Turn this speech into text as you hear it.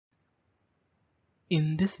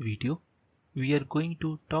In this video, we are going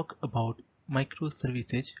to talk about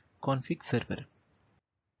microservices config server.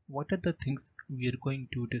 What are the things we are going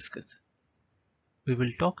to discuss? We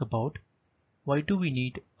will talk about why do we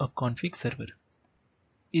need a config server?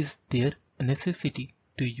 Is there a necessity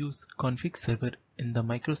to use config server in the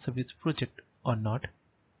microservice project or not?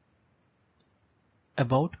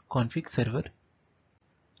 About config server,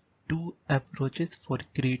 two approaches for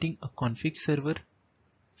creating a config server.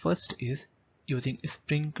 First is using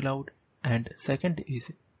Spring Cloud and second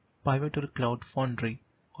is Pivotal Cloud Foundry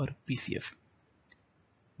or PCF.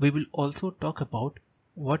 We will also talk about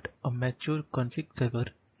what a mature config server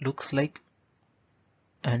looks like,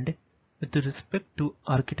 and with respect to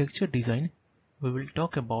architecture design, we will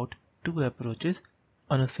talk about two approaches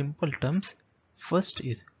on a simple terms. First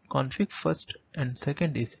is config first and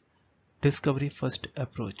second is discovery first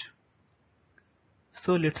approach.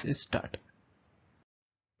 So let's start.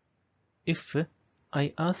 If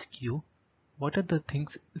I ask you what are the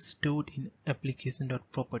things stored in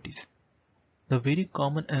application.properties, the very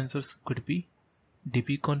common answers could be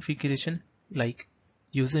DB configuration like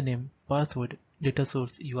username, password, data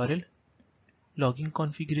source URL, login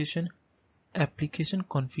configuration, application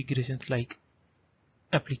configurations like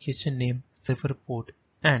application name, server port,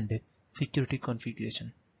 and security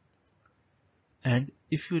configuration. And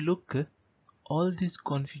if you look, all these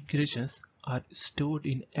configurations are stored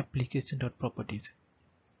in application.properties.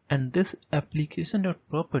 And this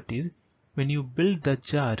application.properties, when you build the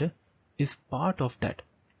jar, is part of that.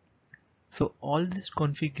 So all these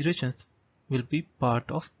configurations will be part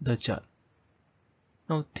of the jar.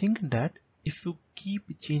 Now think that if you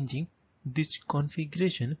keep changing this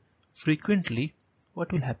configuration frequently,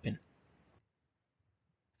 what will happen?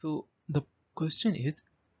 So the question is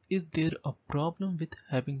there a problem with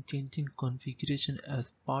having changing configuration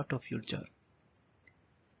as part of your jar?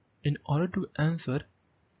 In order to answer,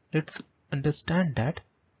 let's understand that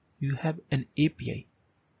you have an API,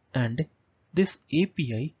 and this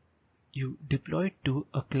API you deploy it to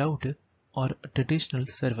a cloud or a traditional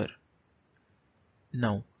server.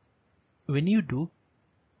 Now, when you do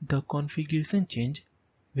the configuration change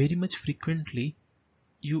very much frequently,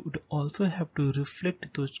 you would also have to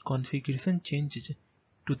reflect those configuration changes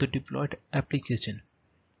to the deployed application.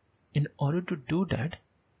 In order to do that,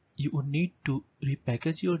 you would need to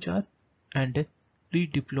repackage your jar and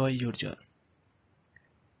redeploy your jar.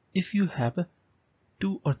 If you have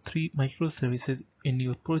 2 or 3 microservices in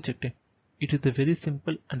your project, it is very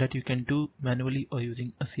simple and that you can do manually or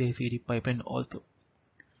using a CI/CD pipeline also.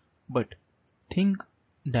 But think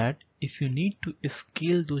that if you need to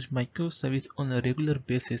scale those microservices on a regular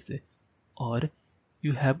basis, or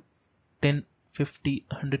you have 10, 50,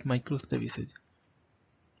 100 microservices,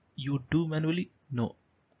 you do manually? No.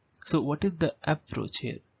 So what is the approach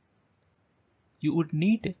here? You would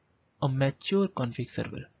need a mature config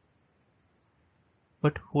server.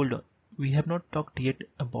 But hold on, we have not talked yet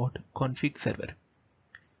about config server.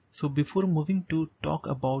 So before moving to talk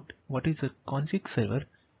about what is a config server,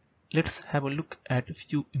 let's have a look at a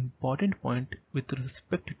few important points with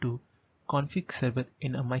respect to config server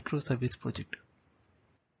in a microservice project.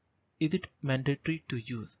 Is it mandatory to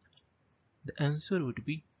use? The answer would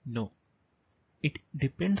be no. It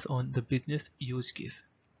depends on the business use case.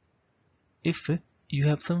 If you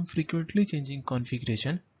have some frequently changing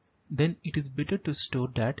configuration, then it is better to store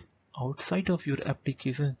that outside of your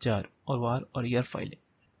application jar or var or ER file.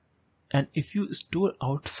 And if you store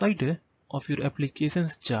outside of your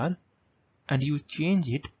application's jar and you change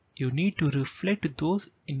it, you need to reflect those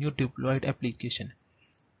in your deployed application.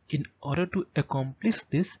 In order to accomplish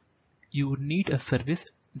this, you would need a service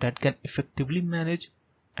that can effectively manage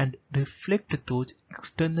and reflect those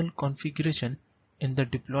external configuration in the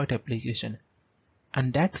deployed application.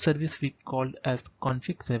 And that service we call as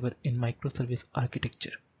config server in microservice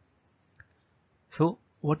architecture. So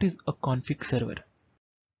what is a config server?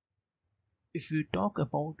 If we talk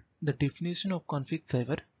about the definition of config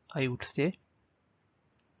server, I would say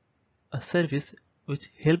a service which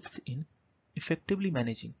helps in effectively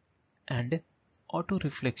managing and auto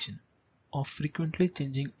reflection of frequently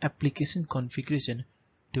changing application configuration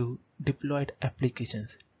to deployed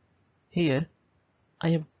applications. Here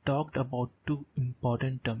I have talked about two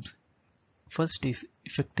important terms. First is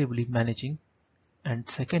effectively managing and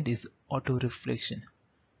second is auto reflection.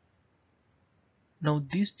 Now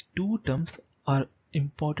these two terms are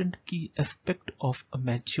important key aspect of a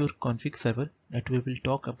mature config server that we will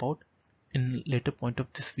talk about in later point of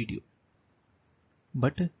this video.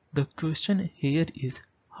 But the question here is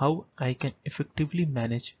how I can effectively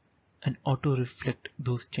manage and auto reflect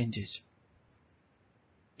those changes.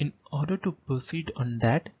 In order to proceed on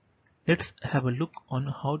that, Let's have a look on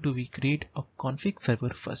how do we create a config server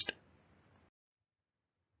first.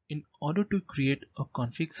 In order to create a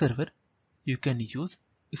config server, you can use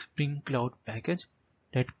Spring Cloud package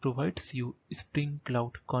that provides you Spring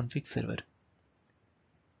Cloud config server.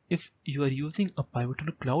 If you are using a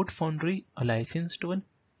Pivotal Cloud Foundry, a licensed one,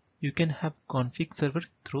 you can have config server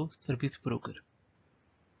through Service Broker.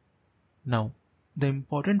 Now, the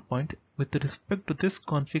important point with respect to this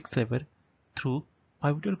config server through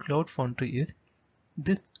Pivotal Cloud Foundry is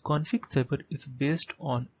this config server is based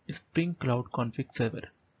on Spring Cloud config server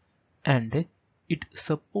and it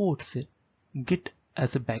supports Git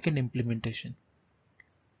as a backend implementation.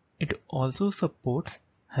 It also supports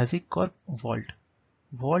HashiCorp Vault.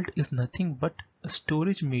 Vault is nothing but a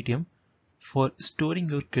storage medium for storing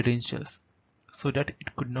your credentials so that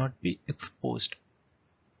it could not be exposed.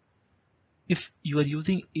 If you are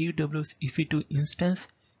using AWS EC2 instance,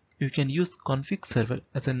 you can use config server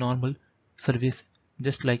as a normal service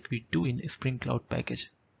just like we do in Spring Cloud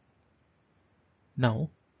package. Now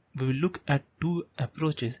we will look at two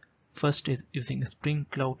approaches. First is using Spring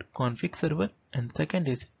Cloud config server and second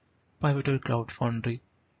is Pivotal Cloud Foundry.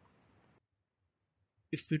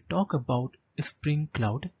 If we talk about Spring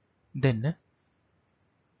Cloud, then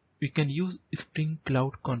we can use Spring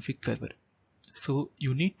Cloud config server. So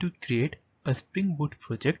you need to create a Spring Boot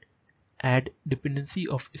project, add dependency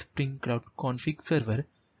of Spring Cloud config server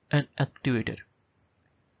and activator.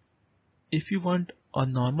 If you want a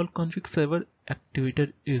normal config server,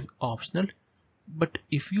 activator is optional, but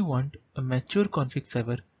if you want a mature config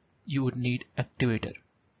server, you would need activator.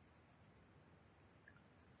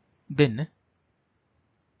 Then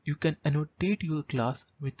you can annotate your class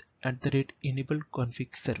with @enable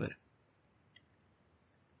config server.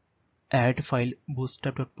 Add file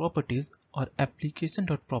bootstrap.properties or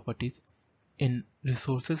application.properties in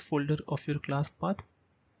resources folder of your class path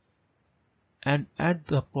and add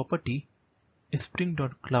the property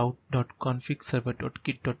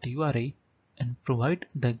spring.cloud.configserver.git.uri and provide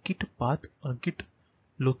the git path or git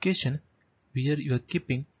location where you are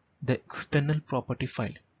keeping the external property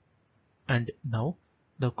file. And now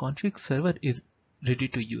the config server is ready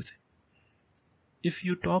to use. If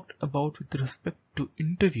you talked about with respect to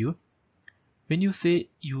interview, when you say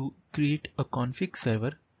you create a config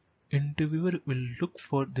server, interviewer will look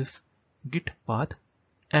for this git path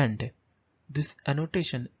and this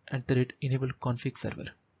annotation @enable config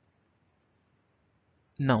server.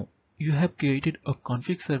 Now you have created a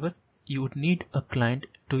config server, you would need a client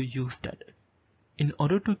to use that. In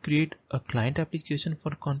order to create a client application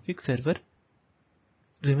for config server,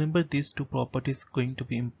 remember these two properties going to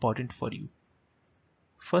be important for you.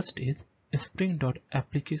 First is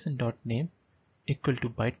spring.application.name equal to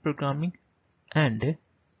byte programming and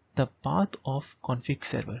the path of config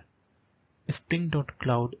server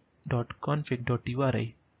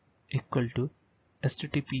spring.cloud.config.uri equal to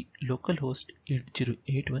http localhost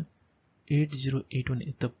 8081. 8081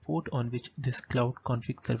 is the port on which this cloud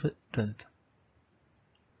config server runs.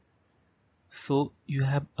 So you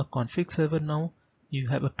have a config server now, you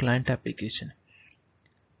have a client application.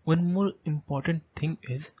 One more important thing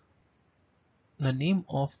is the name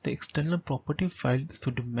of the external property file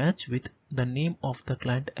should match with the name of the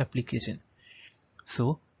client application.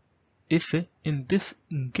 So if in this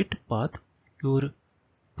git path your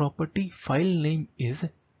property file name is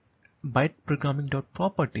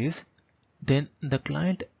byteprogramming.properties, then the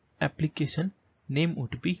client application name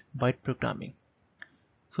would be byte programming.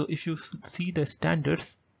 So if you see the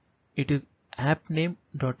standards, it is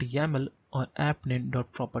appname.yaml or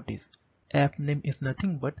appname.properties. Appname is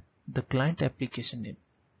nothing but the client application name.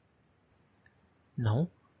 Now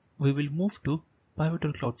we will move to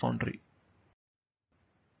Pivotal Cloud Foundry.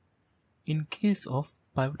 In case of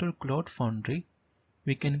Pivotal Cloud Foundry,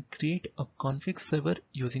 we can create a config server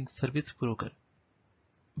using Service Broker.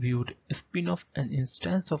 We would spin off an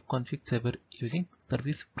instance of config server using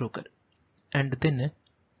Service Broker and then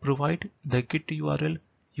provide the Git URL,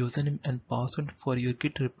 username and password for your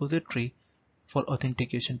Git repository for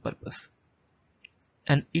authentication purpose.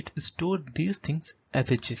 And it stored these things as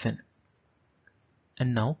a JSON.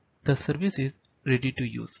 And now the service is ready to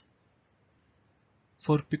use.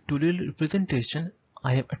 For pictorial representation,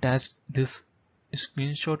 I have attached this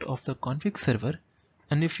screenshot of the config server,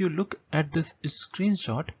 and if you look at this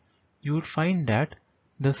screenshot, you would find that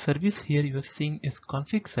the service here you are seeing is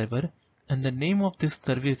config server and the name of this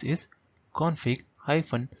service is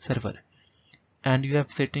config-server, and you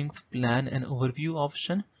have settings, plan and overview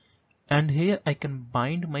option, and here I can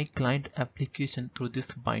bind my client application through this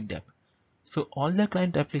bind app. So all the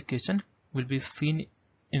client application will be seen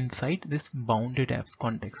inside this bounded apps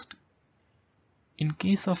context. In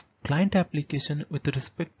case of client application with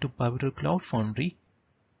respect to Power Cloud Foundry,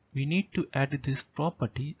 we need to add this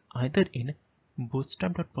property either in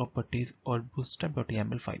bootstrap.properties or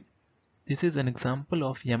bootstrap.yaml file. This is an example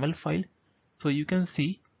of YAML file. So you can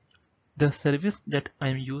see the service that I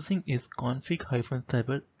am using is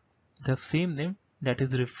config-server, the same name that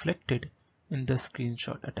is reflected in the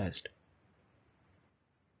screenshot attached.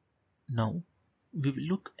 Now we will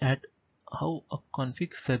look at how a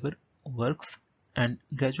config server works and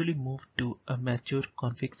gradually move to a mature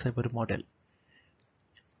config server model.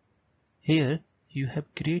 Here you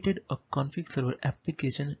have created a config server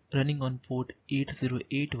application running on port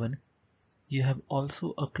 8081. You have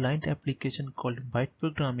also a client application called Byte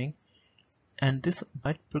programming, and this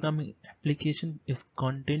Byte programming application is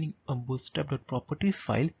containing a bootstrap.properties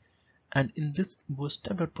file, and in this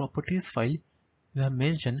bootstrap.properties file we have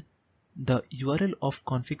mentioned the URL of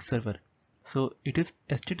config server. So it is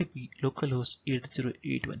http localhost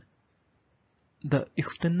 8081. The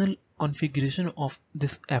external configuration of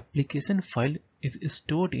this application file is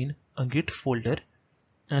stored in a Git folder,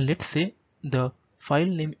 and let's say the file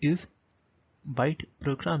name is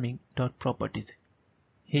byteprogramming.properties.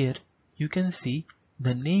 Here you can see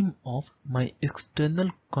the name of my external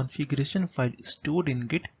configuration file stored in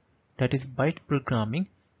Git, that is Byte programming,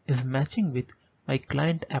 is matching with my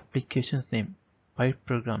client application's name, Byte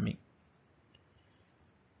programming.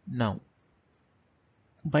 Now,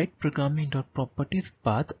 Byte programming.properties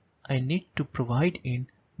path I need to provide in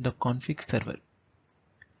the config server.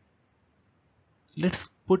 Let's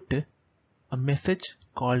put a message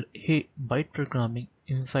called hey byte programming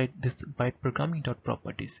inside this byte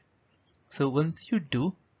programming.properties. So once you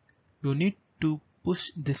do, you need to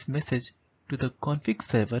push this message to the config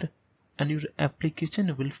server, and your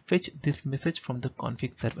application will fetch this message from the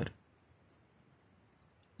config server.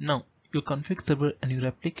 Now your config server and your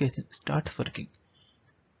application starts working.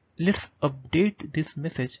 Let's update this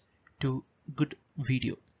message to good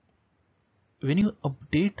video. When you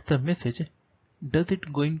update the message, does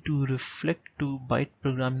it going to reflect to Byte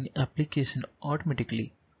programming application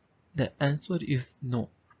automatically? The answer is no.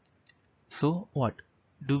 So what?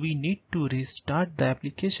 Do we need to restart the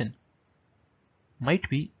application? Might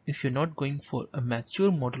be if you're not going for a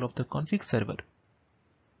mature model of the config server.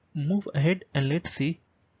 Move ahead and let's see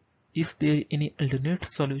if there are any alternate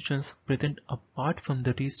solutions present apart from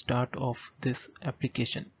the restart of this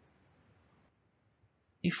application.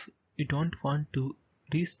 If you don't want to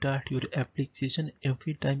restart your application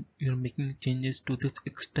every time you're making changes to this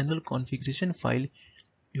external configuration file,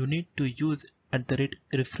 you need to use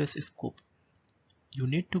 @refresh scope. You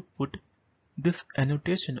need to put this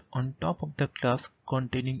annotation on top of the class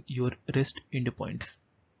containing your REST endpoints.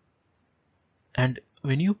 And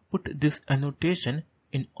when you put this annotation,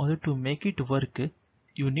 in order to make it work,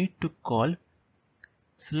 you need to call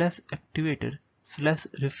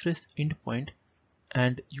 /activator/refresh endpoint,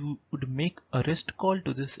 and you would make a REST call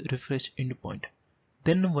to this refresh endpoint.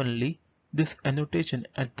 Then only this annotation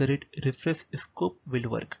 @refresh scope will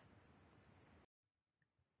work.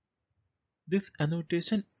 This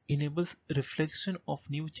annotation enables reflection of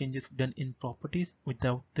new changes done in properties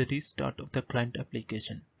without the restart of the client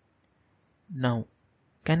application. Now,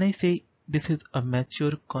 can I say this is a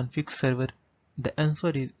mature config server? The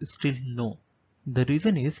answer is still no. The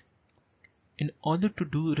reason is, in order to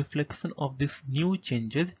do reflection of these new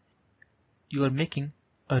changes, you are making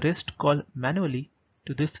a REST call manually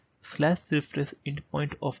to this /refresh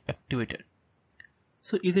endpoint of activator.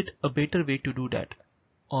 So is it a better way to do that?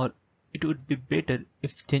 Or it would be better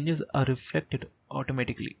if changes are reflected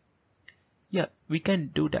automatically? Yeah, we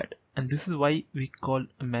can do that, and this is why we call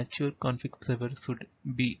a mature config server should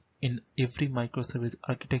be in every microservice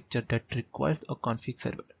architecture that requires a config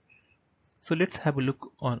server. So let's have a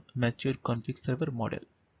look on mature config server model.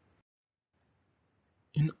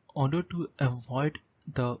 In order to avoid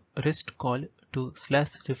the REST call to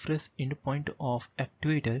 /refresh endpoint of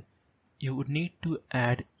activator, you would need to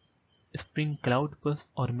add Spring Cloud Bus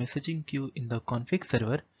or messaging queue in the config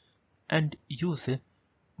server and use a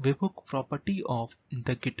webhook property of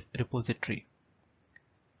the Git repository.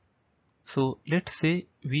 So let's say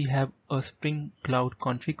we have a Spring Cloud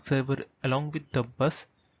config server along with the bus,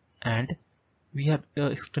 and we have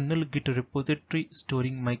an external Git repository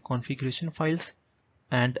storing my configuration files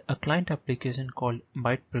and a client application called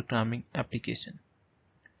Byte programming application.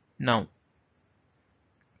 Now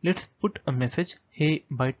let's put a message, hey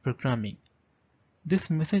Byte programming. This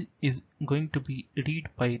message is going to be read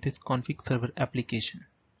by this config server application.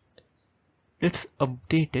 Let's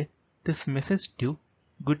update this message to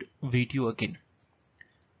good video again.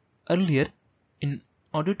 Earlier, in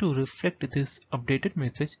order to reflect this updated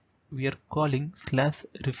message, we are calling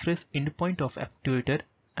 /refresh endpoint of actuator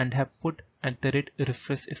and have put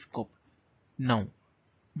 @refresh scope. Now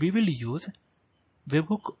we will use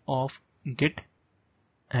webhook of get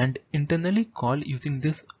and internally call using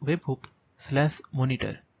this webhook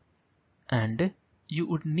 /monitor, and you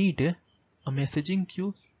would need a messaging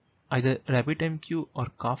queue, either RabbitMQ or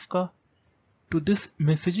Kafka. To this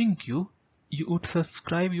messaging queue, you would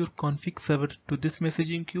subscribe your config server to this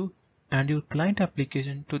messaging queue and your client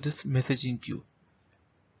application to this messaging queue.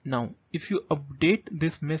 Now, if you update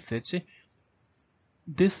this message,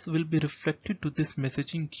 this will be reflected to this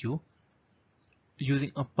messaging queue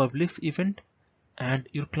using a publish event, and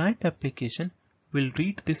your client application will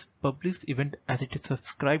read this publish event as it is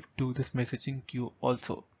subscribed to this messaging queue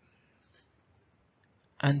also.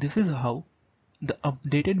 And this is how the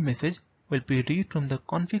updated message will be read from the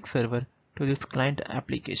config server to this client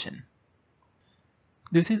application.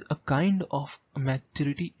 This is a kind of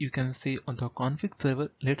maturity you can say on the config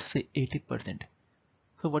server, let's say 80%.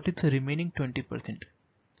 So what is the remaining 20%?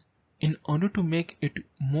 In order to make it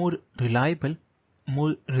more reliable,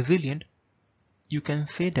 more resilient, you can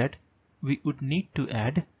say that we would need to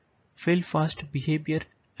add fail fast behavior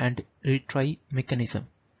and retry mechanism.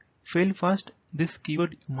 Fail fast, this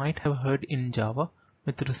keyword you might have heard in Java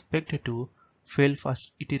with respect to fail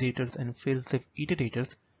fast iterators and fail safe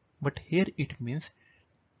iterators, but here it means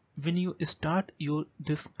when you start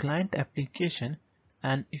this client application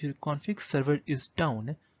and if your config server is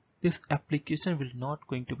down, this application will not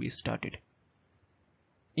going to be started.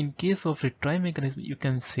 In case of retry mechanism, you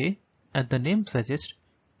can say, as the name suggests,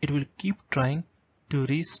 it will keep trying to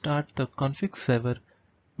restart the config server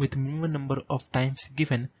with minimum number of times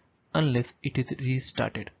given unless it is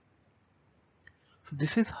restarted. So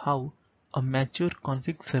this is how a mature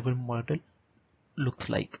config server model looks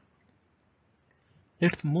like.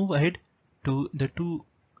 Let's move ahead to the two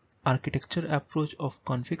architecture approach of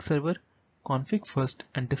config server, config first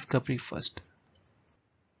and discovery first.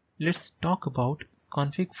 Let's talk about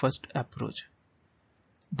config first approach.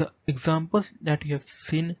 The examples that you have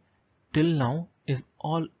seen till now is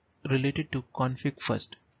all related to config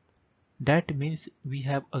first. That means we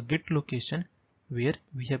have a Git location where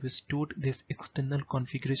we have stored this external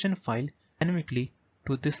configuration file dynamically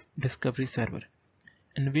to this discovery server.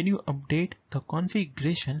 And when you update the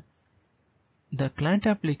configuration, the client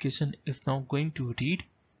application is now going to read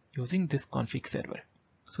using this config server.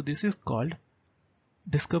 So this is called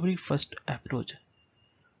discovery first approach.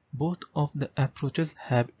 Both of the approaches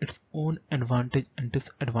have its own advantage and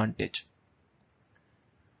disadvantage.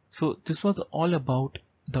 So this was all about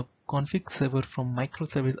the config server from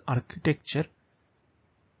Microservices Architecture.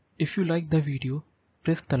 If you like the video,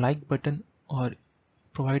 press the like button or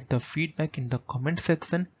provide the feedback in the comment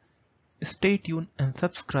section. Stay tuned and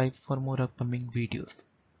subscribe for more upcoming videos.